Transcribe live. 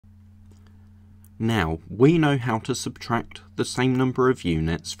Now, we know how to subtract the same number of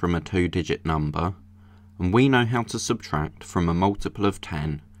units from a 2-digit number, and we know how to subtract from a multiple of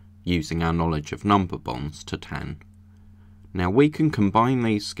 10 using our knowledge of number bonds to 10. Now we can combine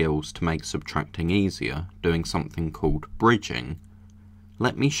these skills to make subtracting easier, doing something called bridging.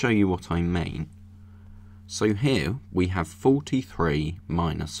 Let me show you what I mean. So here we have 43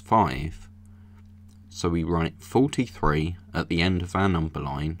 minus 5. So we write 43 at the end of our number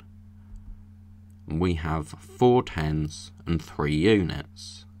line. We have 4 tens and 3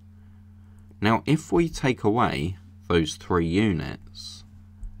 units. Now if we take away those 3 units,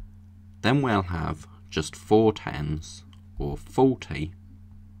 then we'll have just 4 tens, or 40.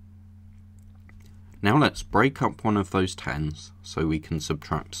 Now let's break up one of those tens so we can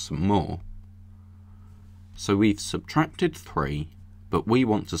subtract some more. So we've subtracted 3, but we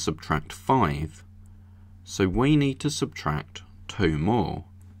want to subtract 5. So we need to subtract 2 more,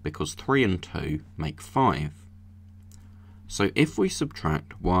 because 3 and 2 make 5. So if we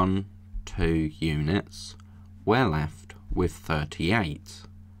subtract 1, 2 units, we're left with 38.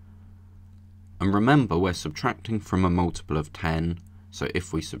 And remember, we're subtracting from a multiple of 10, so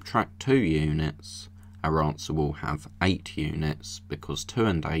if we subtract 2 units, our answer will have 8 units, because 2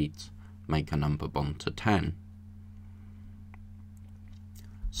 and 8 make a number bond to 10.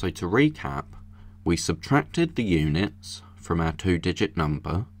 So to recap, we subtracted the units from our 2-digit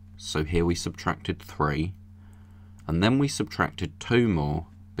number, so here we subtracted 3, and then we subtracted 2 more,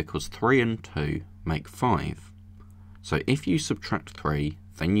 because 3 and 2 make 5. So if you subtract 3,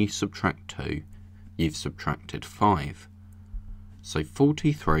 then you subtract 2, you've subtracted 5. So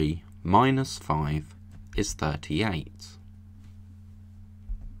 43 minus 5 is 38.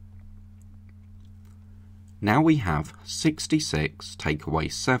 Now we have 66 take away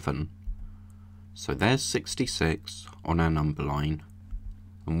 7. So there's 66 on our number line,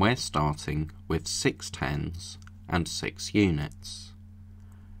 and we're starting with 6 tens and 6 units.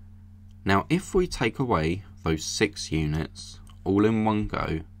 Now if we take away those 6 units all in one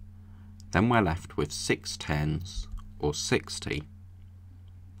go, then we're left with 6 tens, or 60.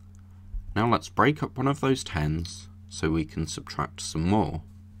 Now let's break up one of those tens so we can subtract some more.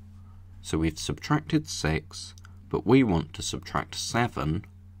 So we've subtracted 6, but we want to subtract 7,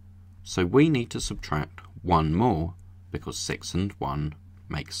 so we need to subtract 1 more, because 6 and 1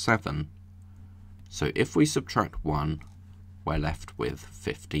 make 7. So if we subtract 1, we're left with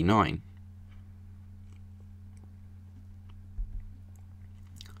 59.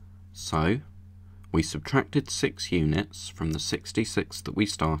 So we subtracted 6 units from the 66 that we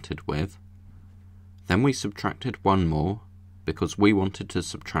started with, then we subtracted 1 more, because we wanted to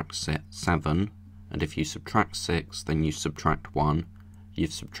subtract 7, and if you subtract 6 then you subtract 1,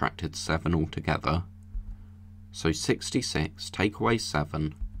 you've subtracted 7 altogether. So 66 take away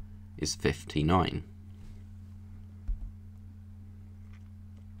 7 is 59.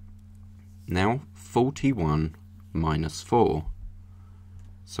 Now 41 minus 4.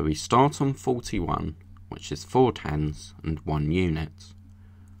 So we start on 41, which is 4 tens and 1 unit.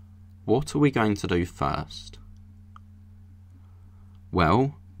 What are we going to do first?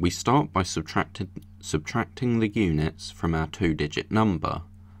 Well, we start by subtracting the units from our 2-digit number,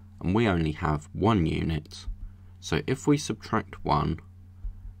 and we only have 1 unit. So if we subtract 1,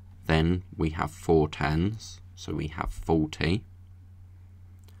 then we have 4 tens, so we have 40.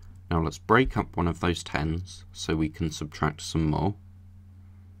 Now let's break up one of those tens so we can subtract some more.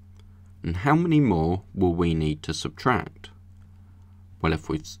 And how many more will we need to subtract? Well, if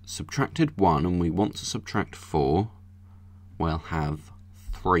we've subtracted 1 and we want to subtract 4, we'll have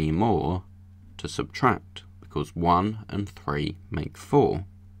 3 more to subtract, because 1 and 3 make 4.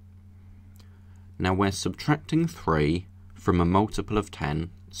 Now we're subtracting 3 from a multiple of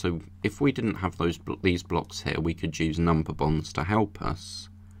 10, so if we didn't have these blocks here, we could use number bonds to help us.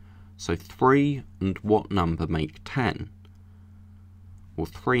 So 3 and what number make 10? Well,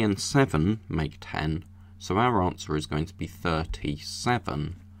 3 and 7 make 10, so our answer is going to be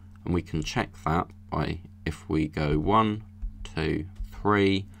 37. And we can check that by, if we go 1, 2,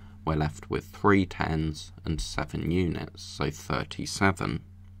 3, we're left with 3 tens and 7 units, so 37.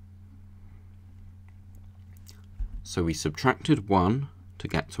 So we subtracted 1 to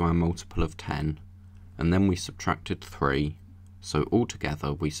get to our multiple of 10, and then we subtracted 3, so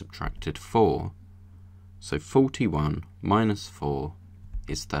altogether we subtracted 4. So 41 minus 4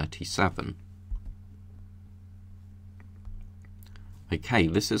 is 37. Okay,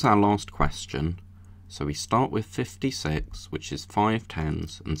 this is our last question. So we start with 56, which is 5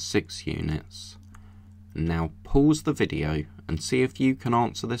 tens and 6 units. Now pause the video and see if you can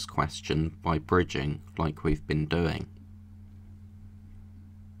answer this question by bridging like we've been doing.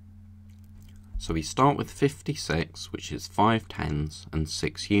 So we start with 56, which is 5 tens and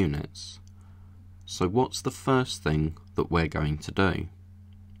 6 units. So what's the first thing that we're going to do?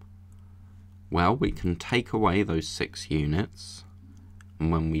 Well, we can take away those 6 units,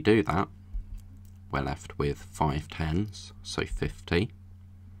 and when we do that, we're left with 5 tens, so 50.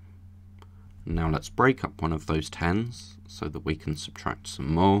 Now let's break up one of those tens so that we can subtract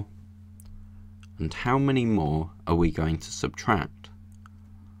some more. And how many more are we going to subtract?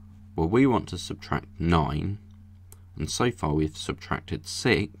 Well, we want to subtract 9, and so far we've subtracted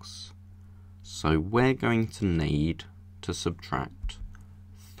 6, so we're going to need to subtract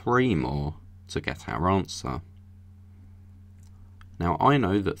 3 more to get our answer. Now I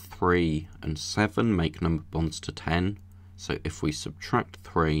know that 3 and 7 make number bonds to 10, so if we subtract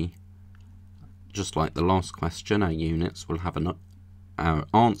 3, just like the last question, our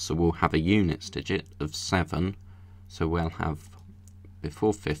answer will have a units digit of 7, so we'll have,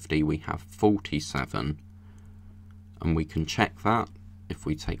 before 50 we have 47, and we can check that. If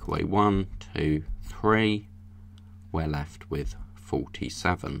we take away 1, 2, 3, we're left with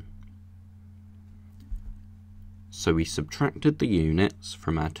 47. So we subtracted the units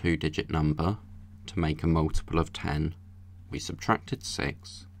from our 2-digit number to make a multiple of 10. We subtracted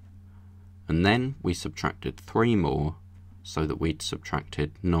 6, and then we subtracted 3 more so that we'd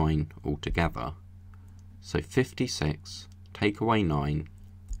subtracted 9 altogether. So 56 take away 9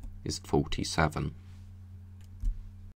 is 47.